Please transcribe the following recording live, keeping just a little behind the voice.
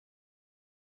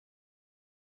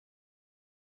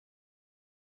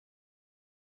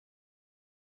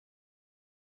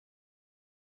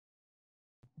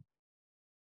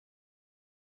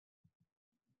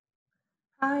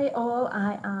Hi all,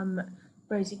 I am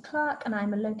Rosie Clarke and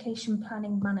I'm a location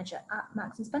planning manager at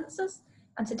Marks and Spencer's,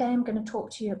 and today I'm going to talk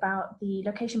to you about the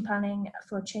location planning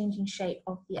for a changing shape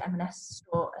of the M&S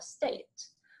store estate.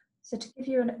 So to give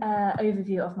you an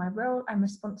overview of my role, I'm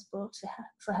responsible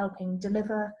for helping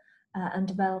deliver and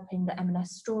developing the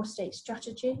M&S store estate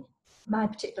strategy. My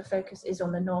particular focus is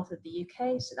on the north of the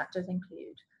UK, so that does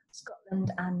include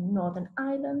Scotland and Northern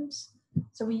Ireland.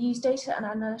 So we use data and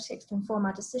analytics to inform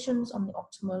our decisions on the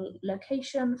optimal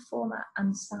location, format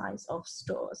and size of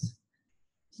stores.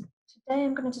 Today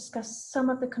I'm going to discuss some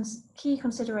of the key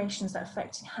considerations that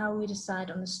affect how we decide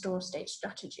on the store estate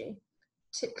strategy,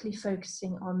 particularly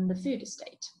focusing on the food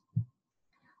estate.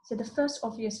 So the first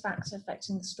obvious factor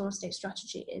affecting the store estate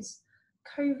strategy is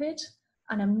COVID,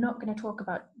 and I'm not going to talk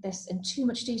about this in too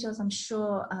much detail, as I'm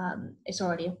sure it's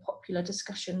already a popular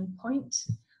discussion point.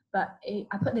 But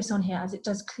I put this on here as it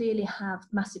does clearly have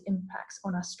massive impacts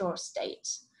on our store estate,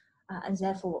 and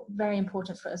therefore very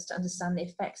important for us to understand the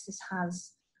effects this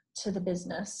has to the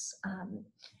business.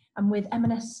 And with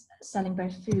M&S selling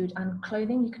both food and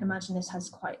clothing, you can imagine this has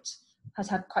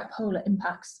had quite polar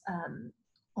impacts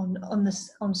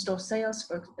on store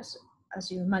sales. As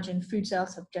you imagine, food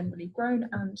sales have generally grown,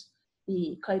 and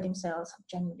the clothing sales have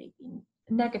generally been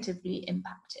negatively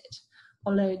impacted.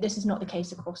 Although this is not the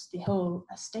case across the whole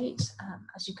estate.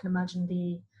 As you can imagine,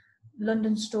 the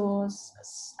London stores,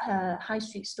 high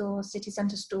street stores, city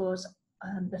centre stores,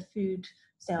 the food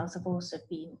sales have also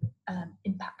been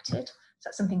impacted. So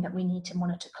that's something that we need to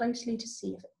monitor closely to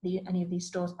see if any of these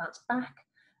stores bounce back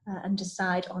and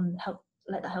decide on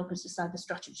let that help us decide the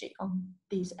strategy on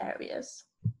these areas.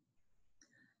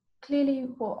 Clearly,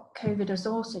 what COVID has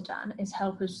also done is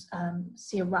help us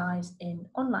see a rise in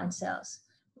online sales,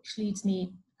 which leads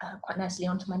me quite nicely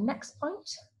onto my next point,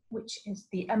 which is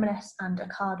the M&S and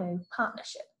OCADO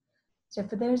partnership. So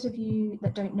for those of you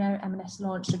that don't know, M&S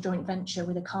launched a joint venture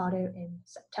with OCADO in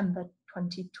September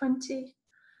 2020.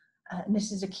 And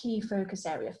this is a key focus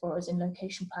area for us in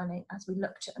location planning as we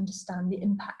look to understand the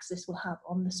impacts this will have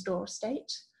on the store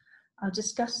estate. I'll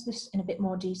discuss this in a bit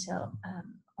more detail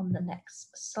on the next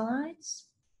slides.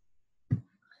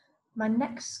 My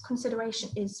next consideration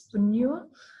is renewal.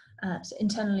 So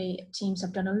internally, teams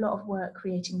have done a lot of work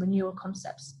creating renewal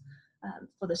concepts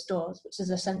for the stores, which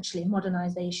is essentially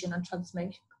modernisation and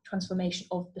transformation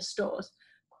of the stores,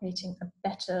 creating a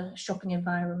better shopping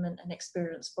environment and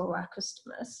experience for our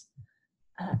customers.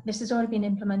 This has already been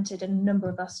implemented in a number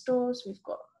of our stores. We've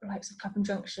got the likes of Clapham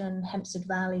Junction, Hempstead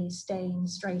Valley,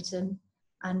 Staines, Drayton,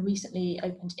 and recently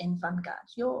opened in Vanguard,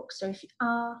 York. So if you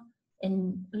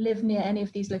live near any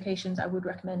of these locations, I would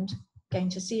recommend going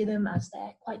to see them, as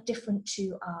they're quite different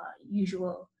to our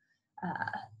usual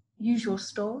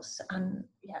stores, and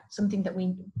yeah, something that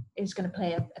is going to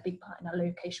play a big part in our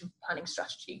location planning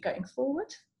strategy going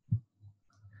forward.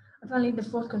 And finally, the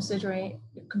fourth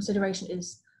consideration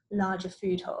is larger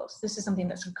food halls. This is something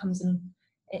that sort of comes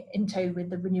in tow with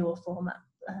the renewal format.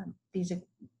 These are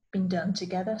being done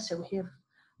together, so we have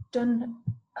done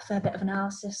a fair bit of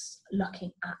analysis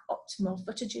looking at optimal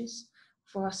footages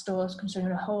for our stores,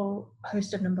 considering a whole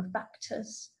host of number of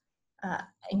factors,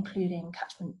 including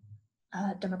catchment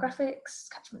demographics,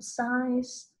 catchment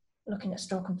size, looking at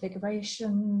store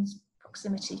configurations,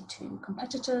 proximity to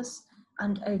competitors,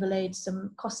 and overlaid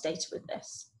some cost data with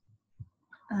this.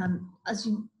 As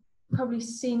you've probably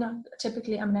seen,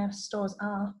 typically M&S stores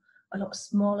are a lot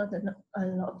smaller than a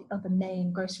lot of the other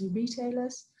main grocery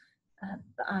retailers.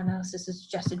 But our analysis has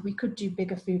suggested we could do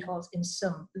bigger food halls in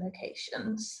some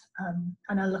locations.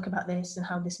 And I'll look about this and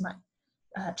how this might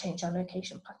change our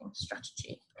location planning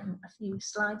strategy in a few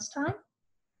slides' time.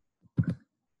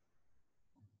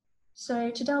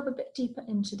 So to delve a bit deeper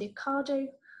into the OCADO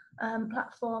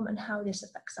platform and how this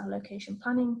affects our location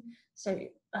planning. So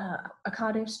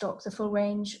OCADO stocks a full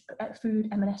range,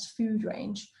 M&S food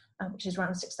range, which is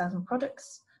around 6,000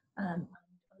 products.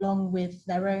 Along with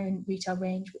their own retail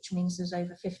range, which means there's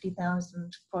over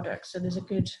 50,000 products. So there's a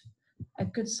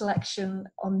good selection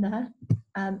on there.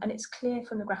 And it's clear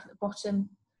from the graph at the bottom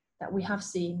that we have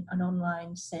seen an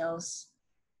online sales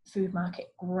food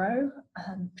market grow,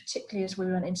 particularly as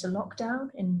we went into lockdown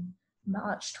in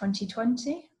March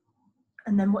 2020.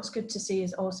 And then what's good to see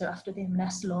is also after the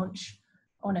M&S launch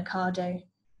on OCADO,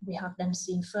 we have then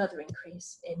seen further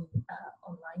increase in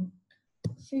online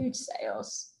food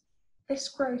sales. This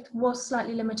growth was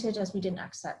slightly limited as we didn't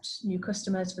accept new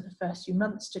customers for the first few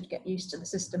months to get used to the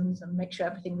systems and make sure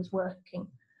everything was working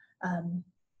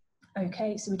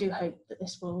okay. So we do hope that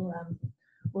this will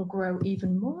grow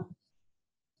even more.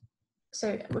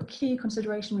 So a key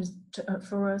consideration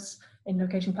for us in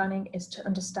location planning is to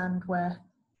understand where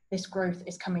this growth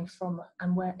is coming from,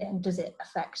 and does it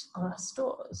affect our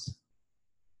stores?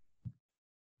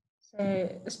 So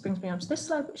this brings me on to this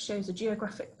slide, which shows a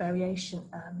geographic variation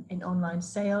in online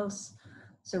sales.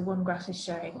 So one graph is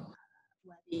showing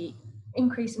where the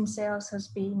increase in sales has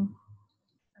been,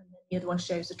 and then the other one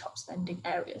shows the top spending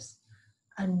areas.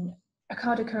 And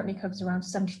OCADO currently covers around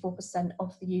 74%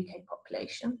 of the UK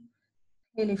population.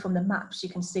 Clearly from the maps, you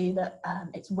can see that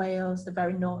it's Wales, the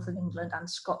very north of England, and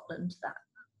Scotland that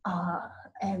are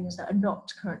areas that are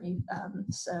not currently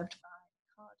served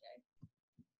by OCADO.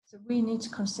 So we need to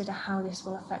consider how this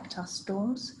will affect our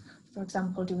stores. For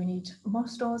example, do we need more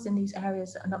stores in these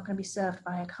areas that are not going to be served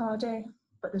by OCADO?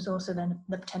 But there's also then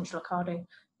the potential OCADO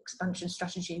expansion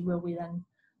strategy. Will we then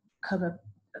cover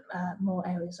more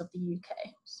areas of the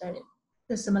UK? So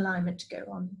there's some alignment to go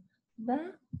on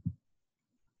there.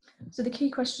 So the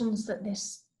key questions that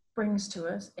this brings to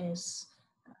us is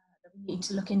that we need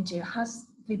to look into: has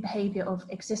the behaviour of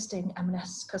existing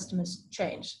M&S customers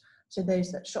changed? So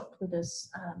those that shopped with us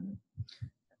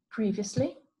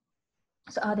previously.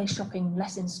 So are they shopping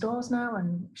less in stores now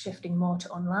and shifting more to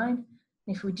online?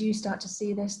 And if we do start to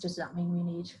see this, does that mean we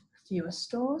need fewer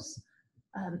stores?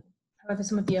 However,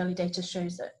 some of the early data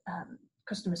shows that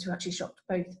customers who actually shopped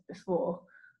both before,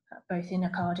 both in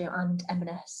OCADO and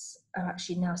M&S, are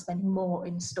actually now spending more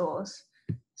in stores.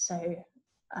 So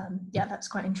yeah, that's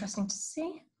quite interesting to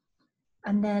see.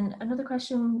 And then another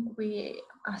question we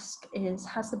ask is,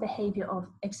 has the behaviour of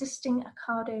existing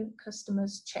OCADO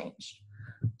customers changed?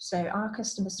 So are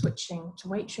customers switching to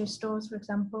Waitrose stores, for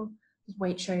example?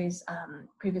 Waitrose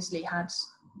previously had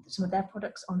some of their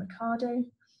products on OCADO.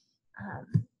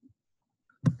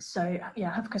 So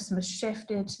yeah, have customers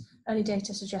shifted? Early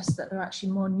data suggests that there are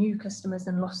actually more new customers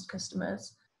than lost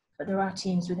customers, but there are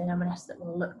teams within M&S that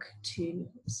will look to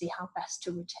see how best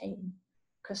to retain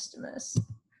customers.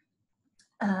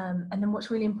 And then what's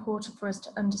really important for us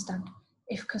to understand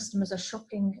if customers are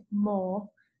shopping more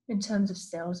in terms of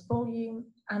sales volume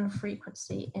and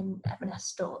frequency in M&S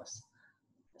stores.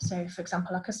 So for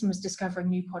example, are customers discovering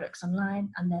new products online,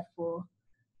 and therefore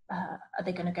are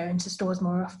they going to go into stores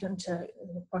more often to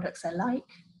the products they like?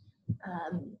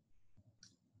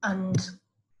 And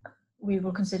we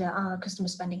will consider, our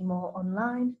customers spending more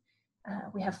online?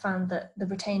 We have found that the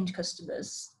retained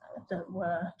customers that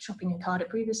were shopping in OCADO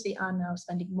previously are now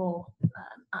spending more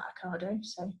at OCADO,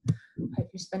 so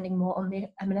hopefully spending more on the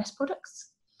M&S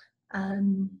products.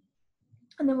 And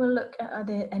then we'll look at, are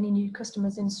there any new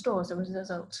customers in stores as a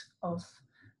result of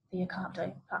the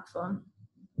OCADO platform?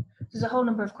 There's a whole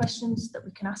number of questions that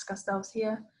we can ask ourselves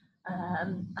here,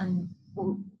 and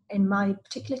in my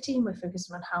particular team, we're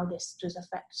focusing on how this does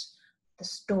affect the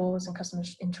stores and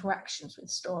customers' interactions with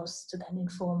stores to then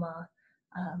inform our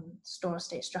store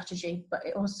estate strategy. But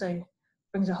it also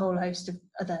brings a whole host of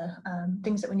other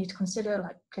things that we need to consider,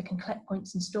 like click and collect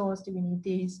points in stores. Do we need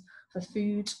these for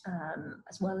food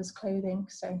as well as clothing?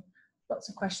 So lots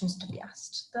of questions to be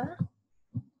asked there.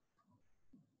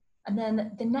 And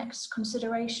then the next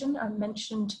consideration I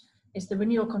mentioned is the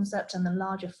renewal concept and the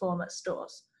larger format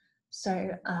stores. So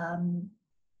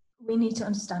we need to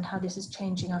understand how this is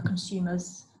changing our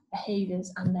consumers'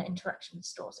 behaviours and their interaction with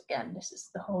stores. Again, this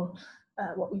is the whole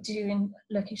what we do in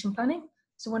location planning.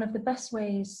 So one of the best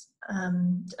ways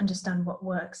to understand what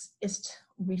works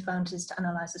we found is to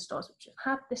analyse the stores which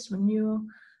have had this renewal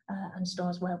and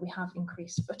stores where we have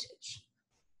increased footage.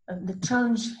 The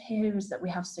challenge here is that we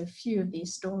have so few of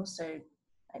these stores, so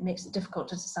it makes it difficult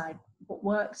to decide what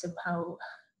works and how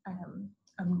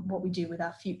and what we do with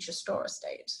our future store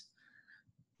estate.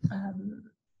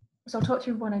 So I'll talk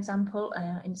through one example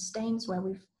in Staines, where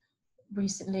we've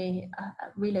recently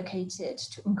relocated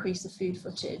to increase the food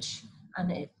footage,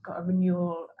 and it got a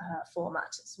renewal format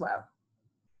as well.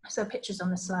 So pictures on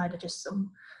the slide are just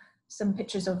some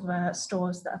pictures of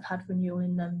stores that have had renewal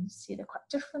in them. See, they're quite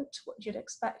different to what you'd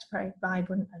expect, very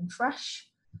vibrant and fresh.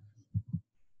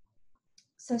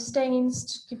 So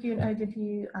Staines, to give you an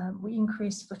overview, we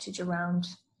increased footage around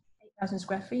 8,000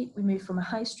 square feet. We moved from a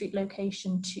high street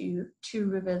location to Two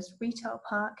Rivers Retail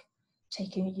Park,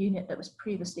 taking a unit that was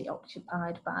previously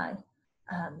occupied by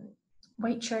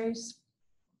Waitrose.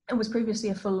 It was previously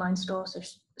a full line store, so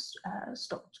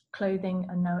stocked clothing,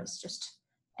 and now it's just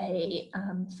a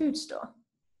food store.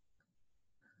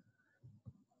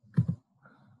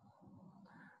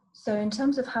 So in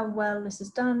terms of how well this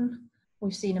is done,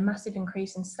 we've seen a massive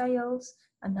increase in sales,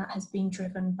 and that has been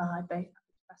driven by both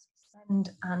basket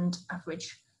spend and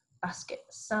average basket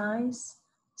size.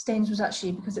 Staines was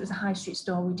actually, because it was a high street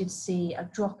store, we did see a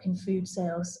drop in food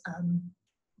sales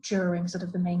during sort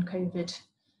of the main COVID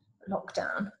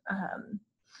lockdown.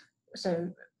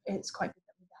 So it's quite good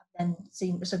that we have then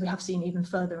seen, so we have seen even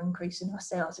further increase in our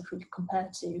sales if we compare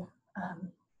to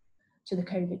the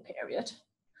COVID period.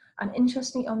 And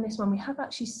interestingly on this one, we have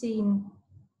actually seen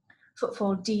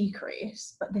footfall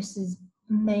decrease, but this is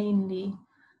mainly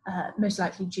most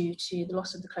likely due to the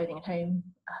loss of the clothing and home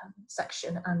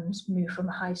section and move from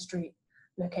a high street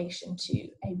location to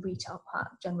a retail park.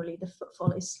 Generally the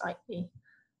footfall is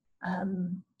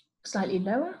slightly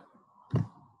lower.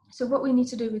 So what we need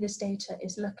to do with this data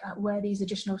is look at where these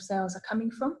additional sales are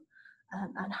coming from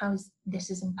and how this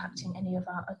is impacting any of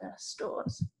our other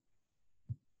stores.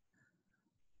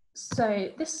 So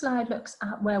this slide looks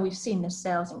at where we've seen this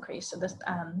sales increase. So this,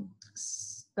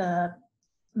 the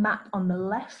map on the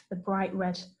left, the bright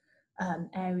red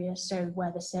area, so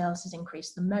where the sales has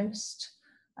increased the most.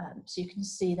 So you can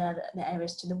see there that the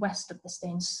areas to the west of the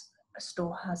Staines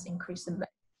store has increased the most.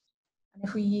 And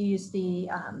if we use the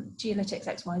Geolytics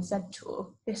XYZ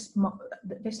tool, this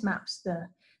maps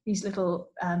these little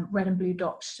red and blue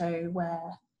dots show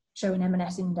an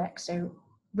M&S index. So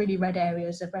really red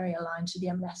areas are very aligned to the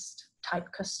M&S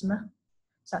type customer.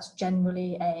 So that's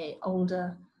generally a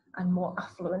older and more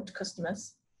affluent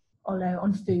customers. Although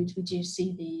on food we do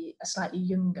see a slightly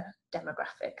younger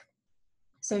demographic.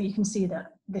 So you can see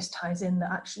that this ties in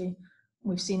that actually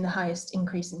we've seen the highest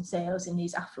increase in sales in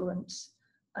these affluent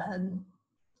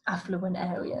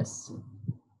areas.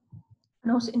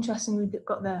 And also interestingly, we've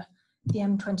got the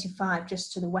M25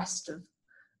 just to the west of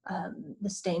the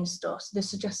Staines store. So this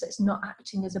suggests that it's not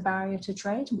acting as a barrier to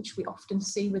trade, which we often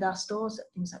see with our stores,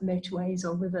 that things like motorways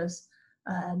or rivers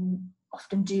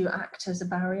often do act as a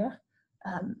barrier.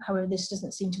 However, this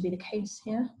doesn't seem to be the case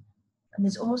here. And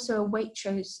there's also a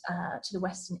Waitrose to the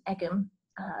west in Egham,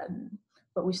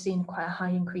 but we've seen quite a high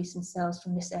increase in sales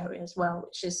from this area as well,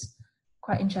 which is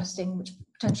quite interesting, which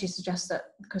potentially suggests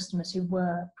that the customers who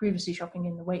were previously shopping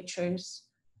in the Waitrose,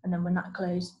 and then when that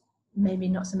closed, maybe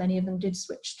not so many of them did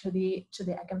switch to the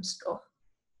Egham store.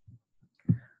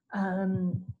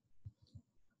 And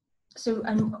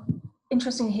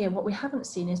interestingly here, what we haven't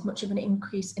seen is much of an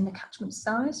increase in the catchment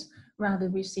size. Rather,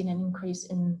 we've seen an increase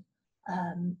in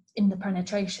the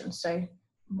penetration, so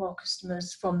more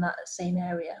customers from that same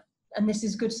area. And this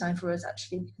is a good sign for us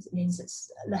actually, because it means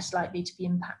it's less likely to be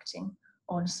impacting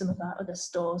on some of our other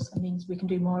stores. It means we can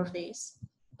do more of these.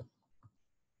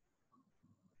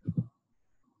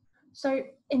 So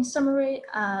in summary,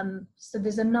 so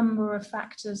there's a number of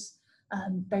factors,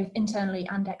 both internally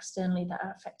and externally, that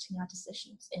are affecting our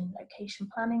decisions in location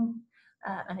planning.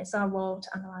 And it's our role to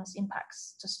analyse the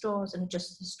impacts to stores and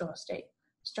adjust the store estate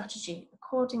strategy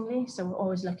accordingly. So we're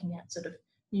always looking at sort of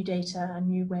new data and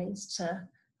new ways to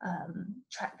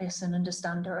track this and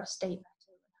understand our estate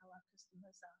better and how our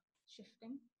customers are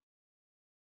shifting.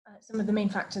 Some of the main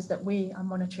factors that we are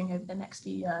monitoring over the next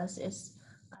few years is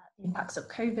the impacts of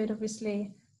COVID,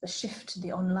 obviously, the shift to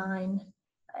the online,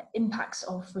 impacts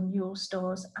of renewal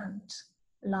stores and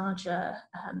larger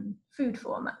food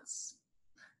formats.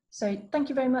 So thank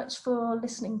you very much for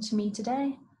listening to me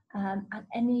today. And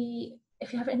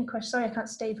if you have any questions, sorry I can't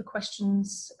stay for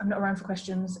questions, I'm not around for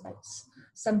questions. It's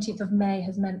 17th of May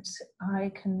has meant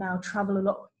I can now travel a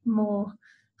lot more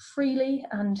freely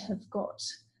and have got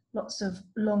lots of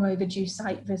long overdue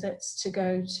site visits to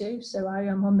go to. So I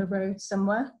am on the road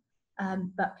somewhere,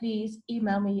 but please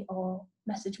email me or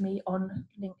message me on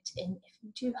LinkedIn if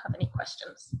you do have any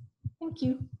questions. Thank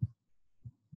you.